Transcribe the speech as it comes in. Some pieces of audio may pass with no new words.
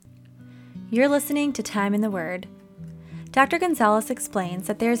You're listening to Time in the Word. Dr. Gonzalez explains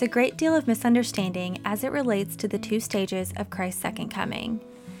that there is a great deal of misunderstanding as it relates to the two stages of Christ's second coming.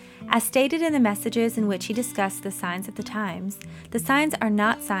 As stated in the messages in which he discussed the signs of the times, the signs are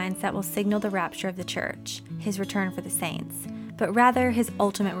not signs that will signal the rapture of the church, his return for the saints, but rather his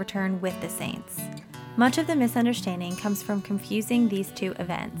ultimate return with the saints. Much of the misunderstanding comes from confusing these two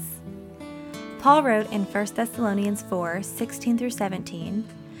events. Paul wrote in 1 Thessalonians 4, 16 through 17,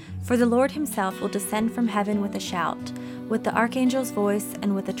 "For the Lord himself will descend from heaven with a shout, with the archangel's voice,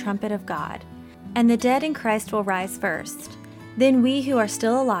 and with the trumpet of God. And the dead in Christ will rise first. Then we who are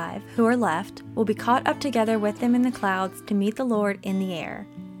still alive, who are left, will be caught up together with them in the clouds to meet the Lord in the air,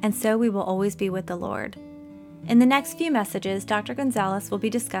 and so we will always be with the Lord." In the next few messages, Dr. Gonzalez will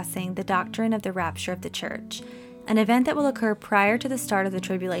be discussing the doctrine of the rapture of the church, an event that will occur prior to the start of the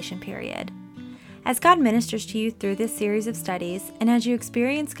tribulation period. As God ministers to you through this series of studies, and as you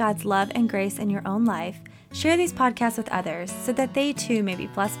experience God's love and grace in your own life, share these podcasts with others so that they too may be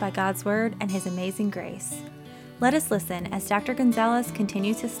blessed by God's Word and His amazing grace. Let us listen as Dr. Gonzalez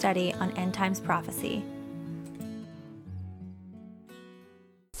continues his study on end times prophecy.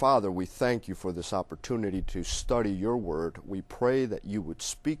 Father, we thank you for this opportunity to study your word. We pray that you would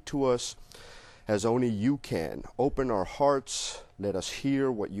speak to us as only you can. Open our hearts. Let us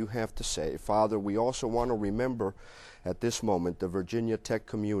hear what you have to say. Father, we also want to remember at this moment the Virginia Tech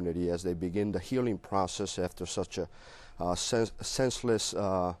community as they begin the healing process after such a senseless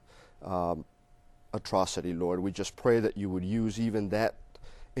atrocity, Lord. We just pray that you would use even that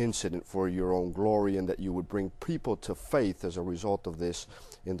incident for your own glory, and that you would bring people to faith as a result of this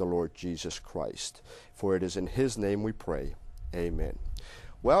in the Lord Jesus Christ. For it is in his name we pray. Amen.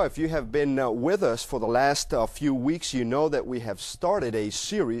 Well, if you have been with us for the last few weeks, you know that we have started a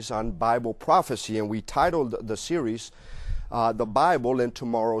series on Bible prophecy, and we titled the series The Bible in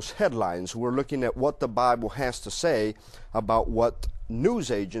Tomorrow's Headlines. We're looking at what the Bible has to say about what news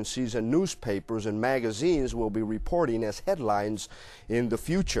agencies and newspapers and magazines will be reporting as headlines in the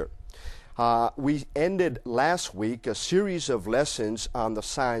future. We ended last week a series of lessons on the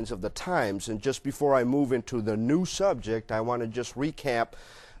signs of the times, and just before I move into the new subject, I want to just recap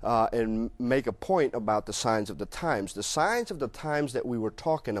and make a point about the signs of the times. The signs of the times that we were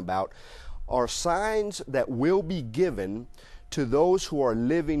talking about are signs that will be given to those who are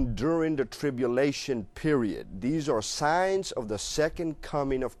living during the tribulation period. These are signs of the second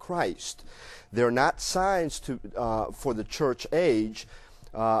coming of Christ. They're not signs for the church age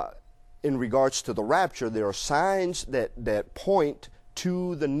in regards to the rapture. They are signs that point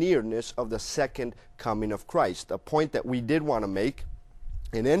to the nearness of the second coming of Christ. A point that we did want to make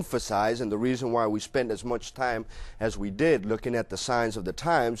and emphasize, and the reason why we spent as much time as we did looking at the signs of the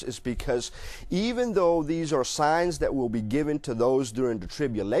times, is because even though these are signs that will be given to those during the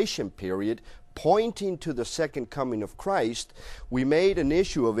tribulation period, pointing to the second coming of Christ, we made an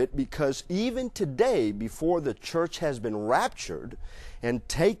issue of it because even today, before the church has been raptured and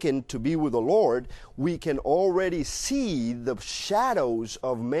taken to be with the Lord, we can already see the shadows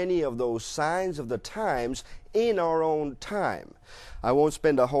of many of those signs of the times in our own time. I won't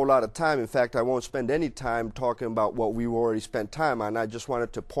spend a whole lot of time. In fact, I won't spend any time talking about what we've already spent time on. I just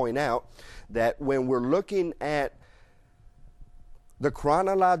wanted to point out that when we're looking at the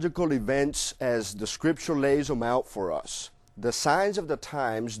chronological events as the Scripture lays them out for us, the signs of the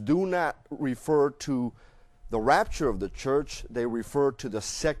times do not refer to the rapture of the church. They refer to the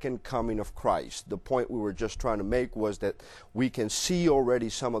second coming of Christ. The point we were just trying to make was that we can see already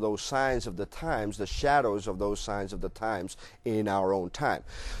some of those signs of the times, the shadows of those signs of the times in our own time.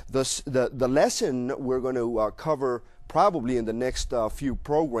 The lesson we're going to cover probably in the next few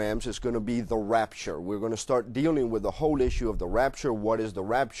programs is going to be the rapture. We're going to start dealing with the whole issue of the rapture. What is the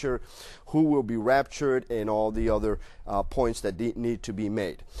rapture? Who will be raptured? And all the other points that need to be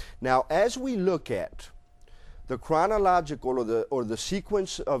made. Now, as we look at the chronological or the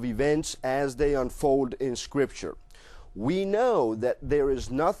sequence of events as they unfold in Scripture, we know that there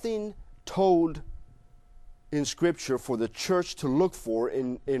is nothing told in Scripture for the church to look for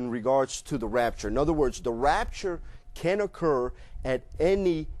in regards to the rapture. In other words, the rapture can occur at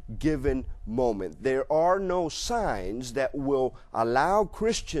any given moment. There are no signs that will allow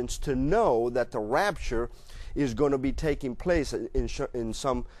Christians to know that the rapture is going to be taking place in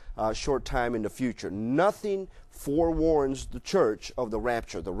some short time in the future. Nothing forewarns the church of the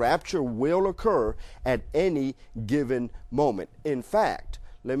rapture. The rapture will occur at any given moment. In fact,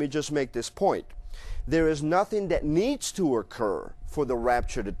 let me just make this point. there is nothing that needs to occur for the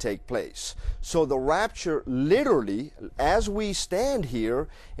rapture to take place. So the rapture, literally, as we stand here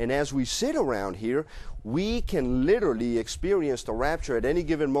and as we sit around here, we can literally experience the rapture at any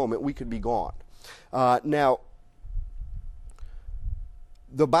given moment. We could be gone. Now,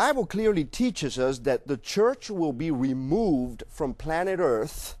 the Bible clearly teaches us that the church will be removed from planet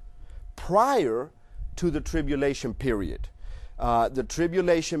Earth prior to the tribulation period. The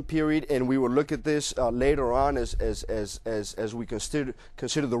tribulation period, and we will look at this later on as we consider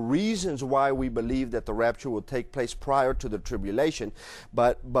the reasons why we believe that the rapture will take place prior to the tribulation.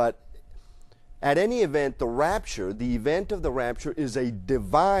 But at any event, the event of the rapture is a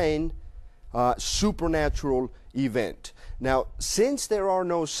divine, supernatural event. Now, since there are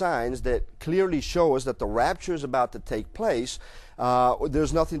no signs that clearly show us that the rapture is about to take place,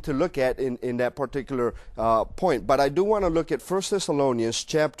 there's nothing to look at in that particular point. But I do want to look at 1 Thessalonians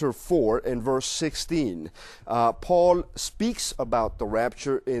chapter 4 and verse 16. Paul speaks about the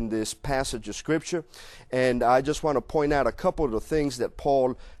rapture in this passage of Scripture, and I just want to point out a couple of the things that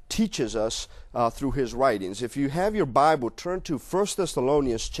Paul teaches us through his writings. If you have your Bible, turn to 1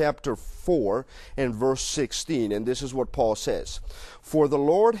 Thessalonians chapter 4 and verse 16, and this is what Paul says. For the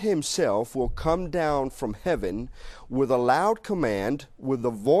Lord himself will come down from heaven with a loud command, with the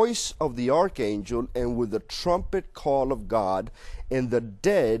voice of the archangel, and with the trumpet call of God, and the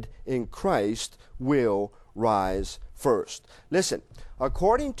dead in Christ will rise first. Listen,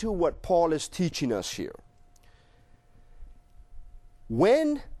 according to what Paul is teaching us here,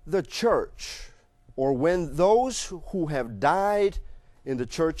 when the church, or when those who have died in the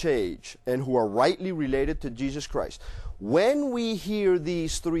church age and who are rightly related to Jesus Christ, when we hear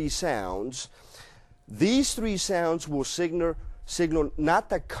these three sounds will signal not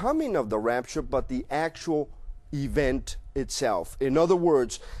the coming of the rapture, but the actual event itself. In other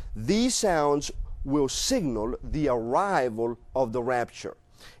words, these sounds will signal the arrival of the rapture.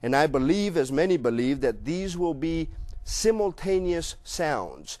 And I believe, as many believe, that these will be simultaneous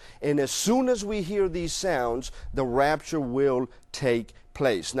sounds, and as soon as we hear these sounds, the rapture will take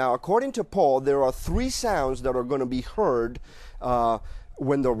place. Now, according to Paul, there are three sounds that are going to be heard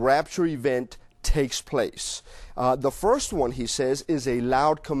when the rapture event takes place. The first one, he says, is a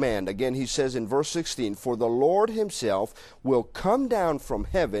loud command. Again, he says in verse 16, for the Lord himself will come down from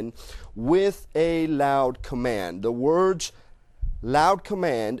heaven with a loud command. The words loud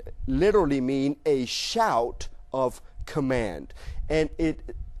command literally mean a shout of command, and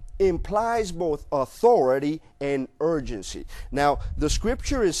it implies both authority and urgency. Now, the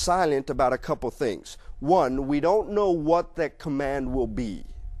Scripture is silent about a couple things. One, we don't know what that command will be.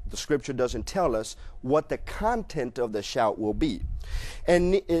 The Scripture doesn't tell us what the content of the shout will be.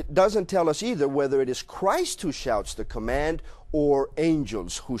 And it doesn't tell us either whether it is Christ who shouts the command or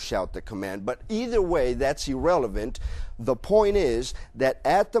angels who shout the command. But either way, that's irrelevant. The point is that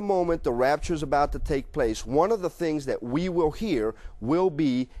at the moment the rapture is about to take place, one of the things that we will hear will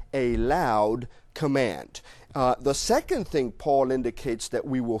be a loud command. The second thing Paul indicates that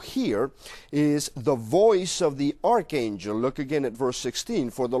we will hear is the voice of the archangel. Look again at verse 16.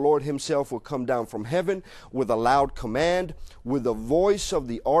 For the Lord himself will come down from heaven with a loud command, with the voice of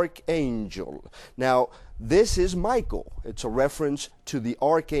the archangel. Now, this is Michael. It's a reference to the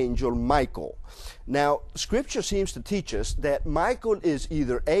archangel Michael. Now, Scripture seems to teach us that Michael is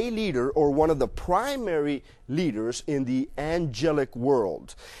either a leader or one of the primary leaders in the angelic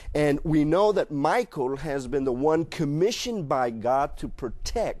world. And we know that Michael has been the one commissioned by God to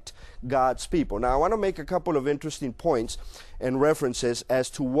protect God's people. Now, I want to make a couple of interesting points and references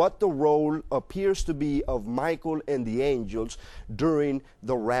as to what the role appears to be of Michael and the angels during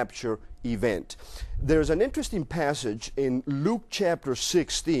the rapture event. There's an interesting passage in Luke chapter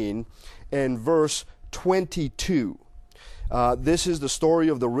 16 and verse 22. This is the story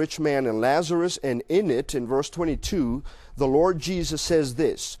of the rich man and Lazarus, and in it, in verse 22, the Lord Jesus says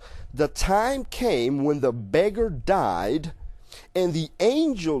this, the time came when the beggar died, and the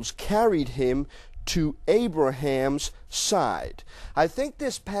angels carried him to Abraham's side. I think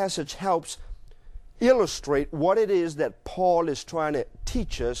this passage helps illustrate what it is that Paul is trying to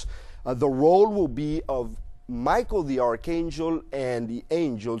teach us. The role will be of Michael the archangel and the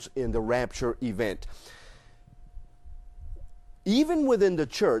angels in the rapture event. Even within the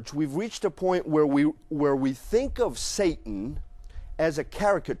church, we've reached a point where we think of Satan as a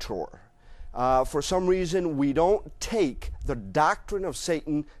caricature. For some reason, we don't take the doctrine of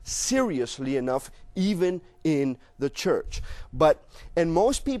Satan seriously enough, even in the church. And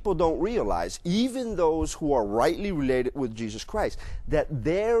most people don't realize, even those who are rightly related with Jesus Christ, that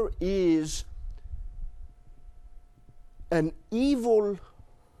there is an evil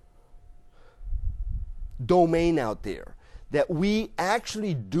domain out there, that we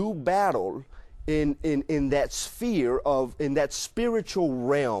actually do battle in that sphere of, in that spiritual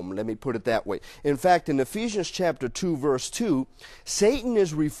realm, let me put it that way. In fact, in Ephesians chapter 2, verse 2, Satan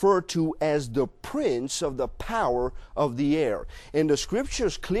is referred to as the prince of the power of the air. And the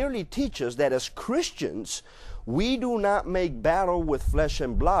scriptures clearly teach us that as Christians, we do not make battle with flesh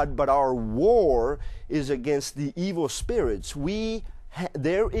and blood, but our war is against the evil spirits.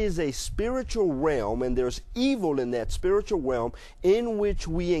 There is a spiritual realm, and there's evil in that spiritual realm in which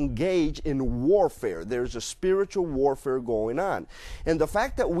we engage in warfare. There's a spiritual warfare going on. And the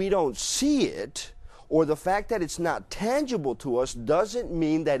fact that we don't see it, or the fact that it's not tangible to us, doesn't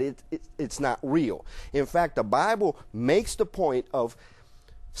mean that it's not real. In fact, the Bible makes the point of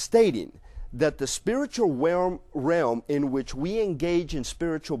stating that the spiritual realm in which we engage in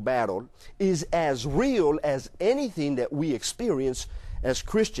spiritual battle is as real as anything that we experience as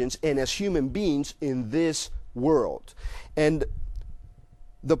Christians and as human beings in this world. And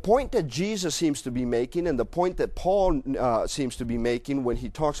the point that Jesus seems to be making, and the point that Paul seems to be making when he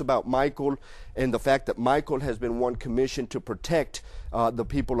talks about Michael and the fact that Michael has been one commissioned to protect the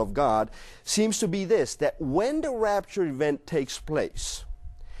people of God, seems to be this, that when the rapture event takes place,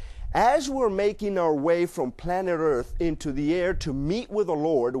 as we're making our way from planet Earth into the air to meet with the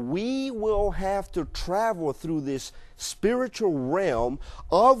Lord, we will have to travel through this spiritual realm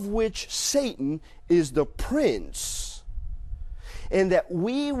of which Satan is the prince. And that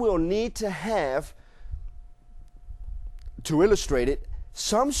we will need to have, to illustrate it,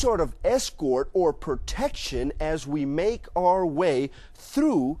 some sort of escort or protection as we make our way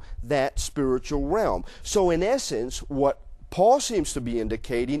through that spiritual realm. So in essence, what Paul seems to be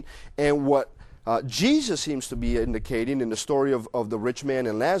indicating, and what Jesus seems to be indicating in the story of the rich man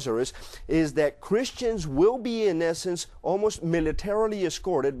and Lazarus, is that Christians will be, in essence, almost militarily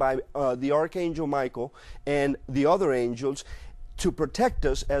escorted by the archangel Michael and the other angels to protect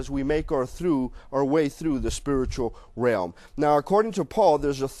us as we make our way through the spiritual realm. Now, according to Paul,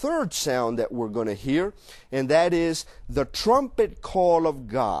 there's a third sound that we're going to hear, and that is the trumpet call of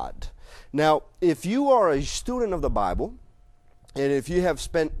God. Now, if you are a student of the Bible, and if you have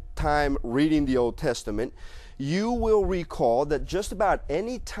spent time reading the Old Testament, you will recall that just about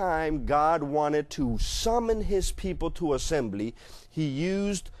any time God wanted to summon his people to assembly, he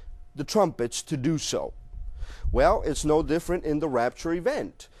used the trumpets to do so. Well, it's no different in the rapture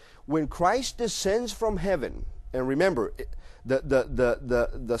event. When Christ descends from heaven, and remember,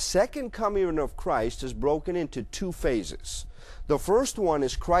 the second coming of Christ is broken into two phases. The first one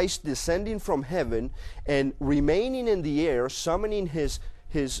is Christ descending from heaven and remaining in the air, summoning his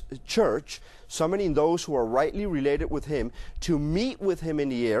church, summoning those who are rightly related with him to meet with him in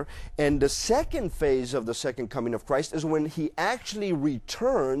the air. And the second phase of the second coming of Christ is when he actually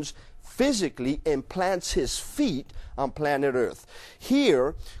returns physically and plants his feet on planet Earth.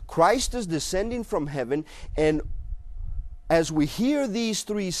 Here, Christ is descending from heaven, and as we hear these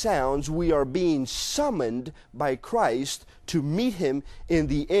three sounds, we are being summoned by Christ to meet him in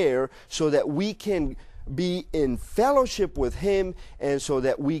the air so that we can be in fellowship with him and so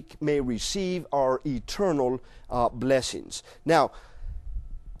that we may receive our eternal blessings. Now,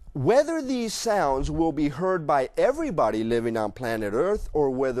 whether these sounds will be heard by everybody living on planet Earth or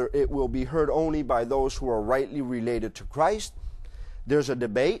whether it will be heard only by those who are rightly related to Christ, there's a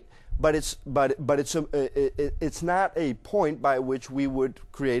debate. But it's not a point by which we would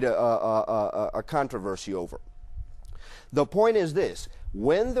create a controversy over. The point is this: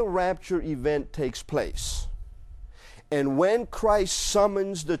 when the rapture event takes place, and when Christ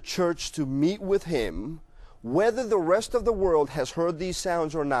summons the church to meet with him, whether the rest of the world has heard these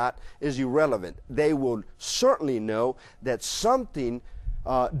sounds or not is irrelevant. They will certainly know that something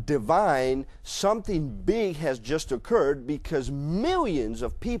divine, something big has just occurred, because millions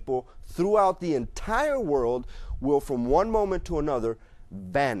of people throughout the entire world will from one moment to another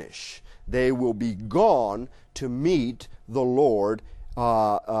vanish. They will be gone to meet the Lord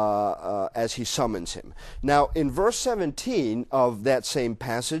as he summons him. Now, in verse 17 of that same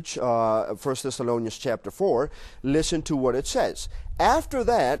passage, 1 Thessalonians chapter 4, listen to what it says. After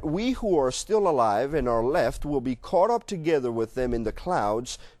that, we who are still alive and are left will be caught up together with them in the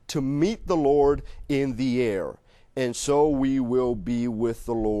clouds to meet the Lord in the air. And so we will be with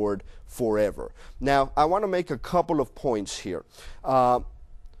the Lord forever. Now, I want to make a couple of points here.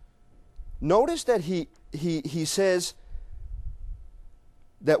 Notice that he says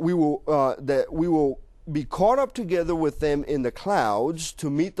that we will be caught up together with them in the clouds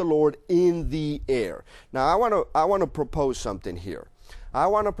to meet the Lord in the air. Now, I want to propose something here. I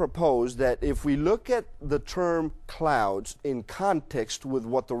want to propose that if we look at the term clouds in context with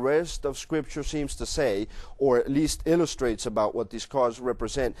what the rest of Scripture seems to say, or at least illustrates about what these clouds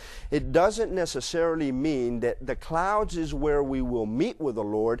represent, it doesn't necessarily mean that the clouds is where we will meet with the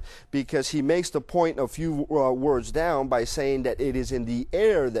Lord, because he makes the point a few words down by saying that it is in the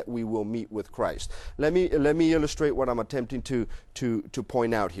air that we will meet with Christ. Let me illustrate what I'm attempting to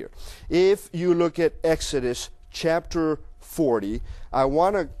point out here. If you look at Exodus chapter 40, I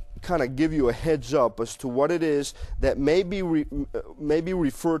want to kind of give you a heads up as to what it is that may be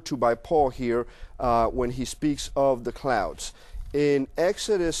referred to by Paul here when he speaks of the clouds. In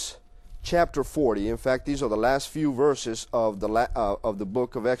Exodus chapter 40, in fact, these are the last few verses of the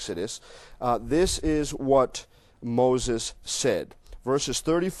book of Exodus. This is what Moses said, verses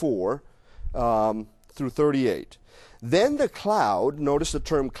 34 through 38. Then the cloud, notice the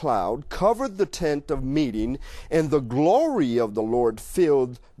term cloud, covered the tent of meeting, and the glory of the Lord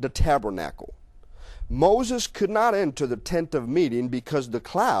filled the tabernacle. Moses could not enter the tent of meeting because the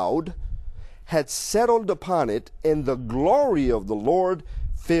cloud had settled upon it, and the glory of the Lord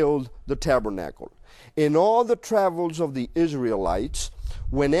filled the tabernacle. In all the travels of the Israelites,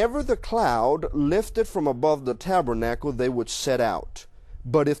 whenever the cloud lifted from above the tabernacle, they would set out.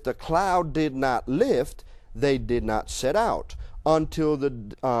 But if the cloud did not lift, they did not set out until the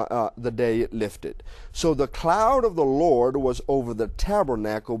day it lifted. So the cloud of the Lord was over the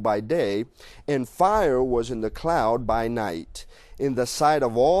tabernacle by day, and fire was in the cloud by night, in the sight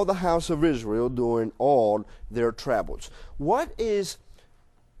of all the house of Israel during all their travels. What is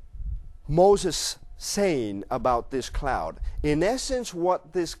Moses saying about this cloud? In essence,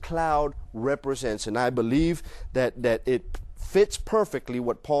 what this cloud represents, and I believe that it fits perfectly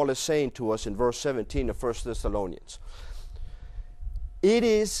what Paul is saying to us in verse 17 of 1 Thessalonians. It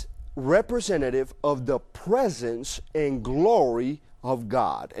is representative of the presence and glory of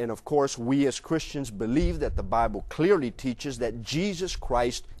God. And of course, we as Christians believe that the Bible clearly teaches that Jesus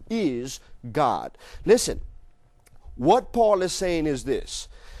Christ is God. Listen, what Paul is saying is this: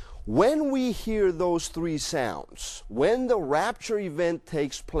 when we hear those three sounds, when the rapture event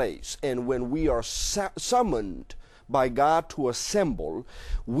takes place, and when we are summoned by God to assemble,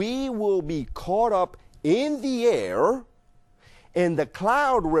 we will be caught up in the air, and the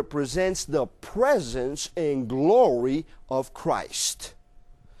cloud represents the presence and glory of Christ.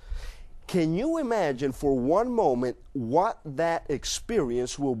 Can you imagine for one moment what that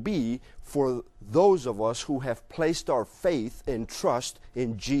experience will be for those of us who have placed our faith and trust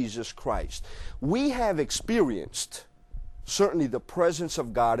in Jesus Christ? We have experienced certainly the presence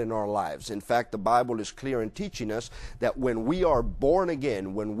of God in our lives. In fact, the Bible is clear in teaching us that when we are born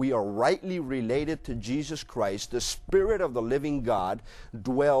again, when we are rightly related to Jesus Christ, the Spirit of the living God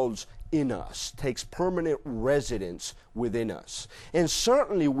dwells in us, takes permanent residence within us. And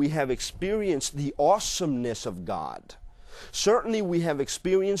certainly we have experienced the awesomeness of God. Certainly we have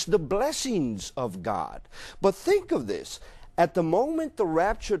experienced the blessings of God. But think of this: at the moment the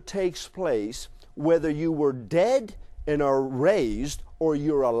rapture takes place, whether you were dead and are raised, or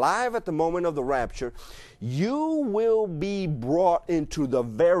you're alive at the moment of the rapture, you will be brought into the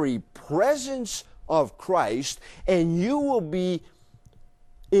very presence of Christ, and you will be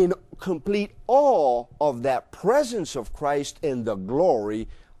in complete awe of that presence of Christ and the glory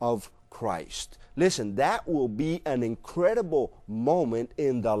of Christ. Listen, that will be an incredible moment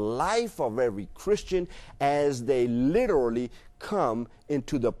in the life of every Christian as they literally come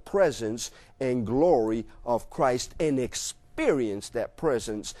into the presence and glory of Christ and experience that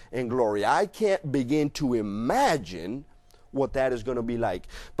presence and glory. I can't begin to imagine what that is going to be like.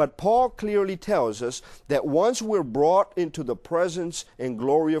 But Paul clearly tells us that once we're brought into the presence and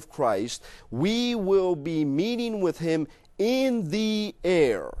glory of Christ, we will be meeting with Him in the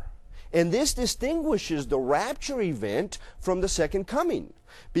air. And this distinguishes the rapture event from the second coming,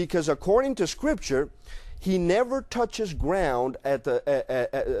 because according to Scripture, He never touches ground during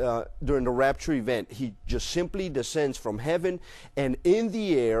the rapture event. He just simply descends from heaven, and in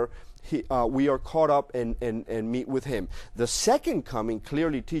the air, we are caught up and meet with Him. The second coming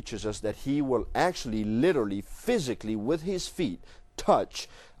clearly teaches us that He will actually, literally, physically, with His feet, touch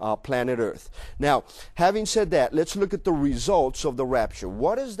planet Earth. Now, having said that, let's look at the results of the rapture.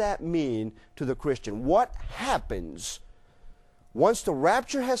 What does that mean to the Christian? What happens once the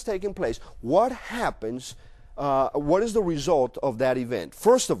rapture has taken place? What happens? What is the result of that event?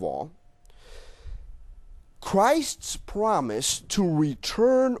 First of all, Christ's promise to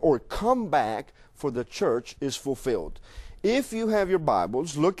return or come back for the church is fulfilled. If you have your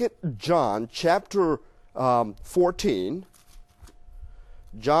Bibles, look at John chapter 14.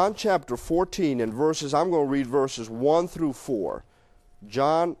 John chapter 14 and I'm going to read verses 1 through 4.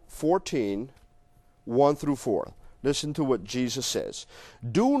 John 14, 1 through 4. Listen to what Jesus says.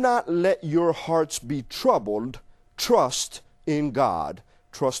 Do not let your hearts be troubled. Trust in God.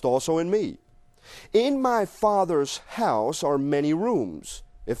 Trust also in me. In my Father's house are many rooms.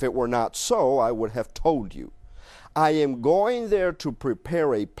 If it were not so, I would have told you. I am going there to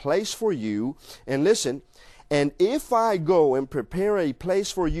prepare a place for you. And listen, and if I go and prepare a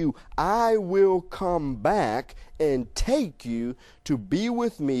place for you, I will come back and take you to be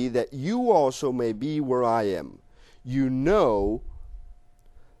with me, that you also may be where I am. You know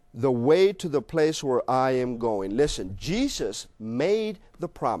the way to the place where I am going. Listen, Jesus made the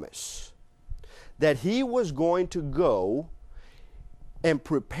promise that he was going to go and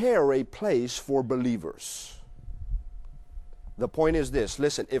prepare a place for believers. The point is this,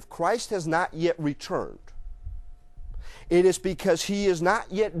 listen, if Christ has not yet returned, it is because he is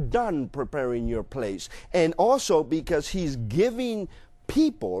not yet done preparing your place, and also because he's giving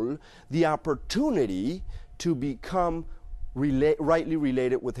people the opportunity to become rightly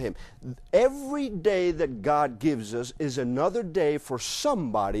related with him. Every day that God gives us is another day for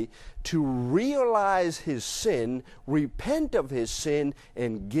somebody to realize his sin, repent of his sin,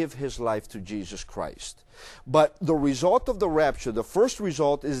 and give his life to Jesus Christ. But the result of the rapture, the first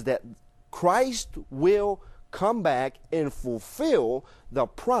result is that Christ will come back and fulfill the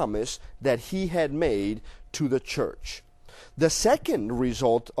promise that he had made to the church. The second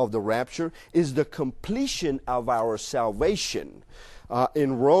result of the rapture is the completion of our salvation.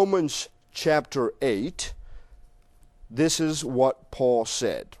 In Romans chapter 8, this is what Paul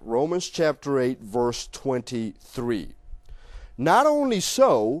said. Romans chapter 8, verse 23. Not only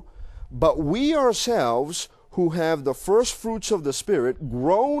so, but we ourselves who have the first fruits of the Spirit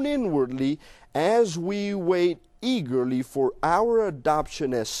groan inwardly as we wait eagerly for our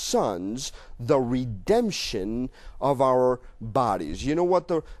adoption as sons, the redemption of our bodies. You know what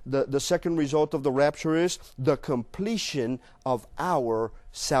the second result of the rapture is? The completion of our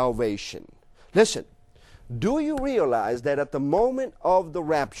salvation. Listen, do you realize that at the moment of the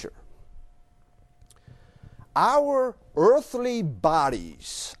rapture, our earthly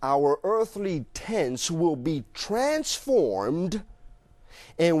bodies, our earthly tents will be transformed,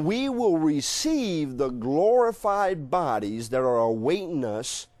 and we will receive the glorified bodies that are awaiting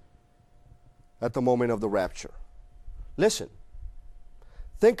us at the moment of the rapture. Listen,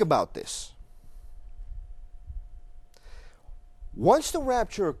 think about this. Once the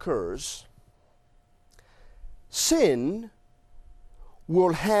rapture occurs, sin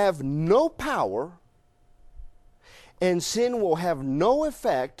will have no power, and sin will have no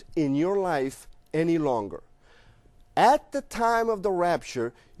effect in your life any longer. At the time of the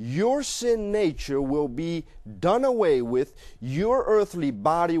rapture, your sin nature will be done away with, your earthly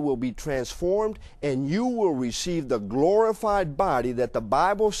body will be transformed, and you will receive the glorified body that the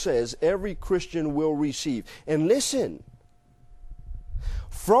Bible says every Christian will receive. And listen,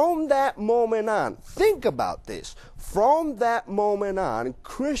 from that moment on, think about this. From that moment on,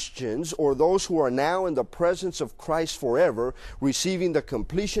 Christians, or those who are now in the presence of Christ forever, receiving the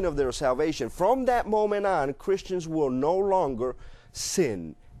completion of their salvation, from that moment on, Christians will no longer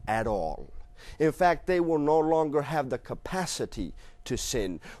sin at all. In fact, they will no longer have the capacity to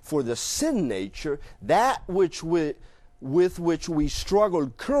sin. For the sin nature, that with which we struggle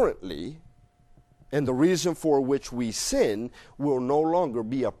currently, and the reason for which we sin, will no longer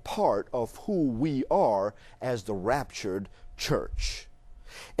be a part of who we are as the raptured church.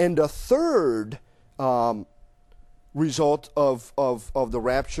 And the third result of the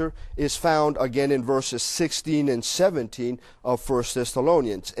rapture is found again in verses 16 and 17 of 1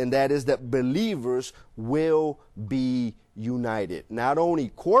 Thessalonians, and that is that believers will be united. Not only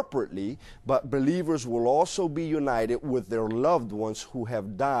corporately, but believers will also be united with their loved ones who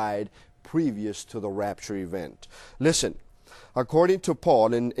have died previous to the rapture event. Listen, according to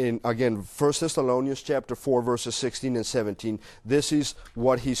Paul in again 1 Thessalonians chapter 4 verses 16 and 17, this is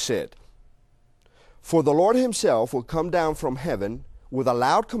what he said. For the Lord himself will come down from heaven with a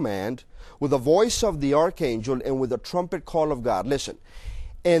loud command, with the voice of the archangel, and with the trumpet call of God. Listen,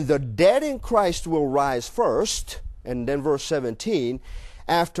 and the dead in Christ will rise first, and then verse 17,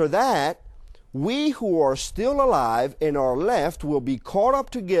 after that we who are still alive and are left will be caught up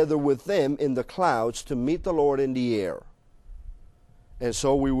together with them in the clouds to meet the Lord in the air. And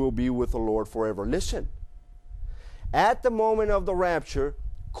so we will be with the Lord forever. Listen, at the moment of the rapture,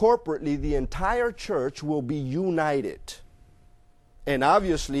 corporately, the entire church will be united. And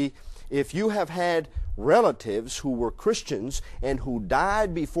obviously, if you have had relatives who were Christians and who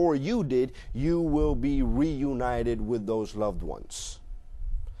died before you did, you will be reunited with those loved ones.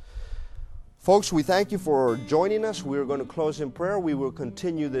 Folks, we thank you for joining us. We're going to close in prayer. We will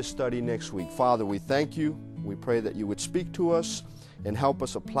continue this study next week. Father, we thank you. We pray that you would speak to us and help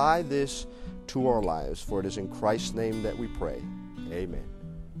us apply this to our lives. For it is in Christ's name that we pray. Amen.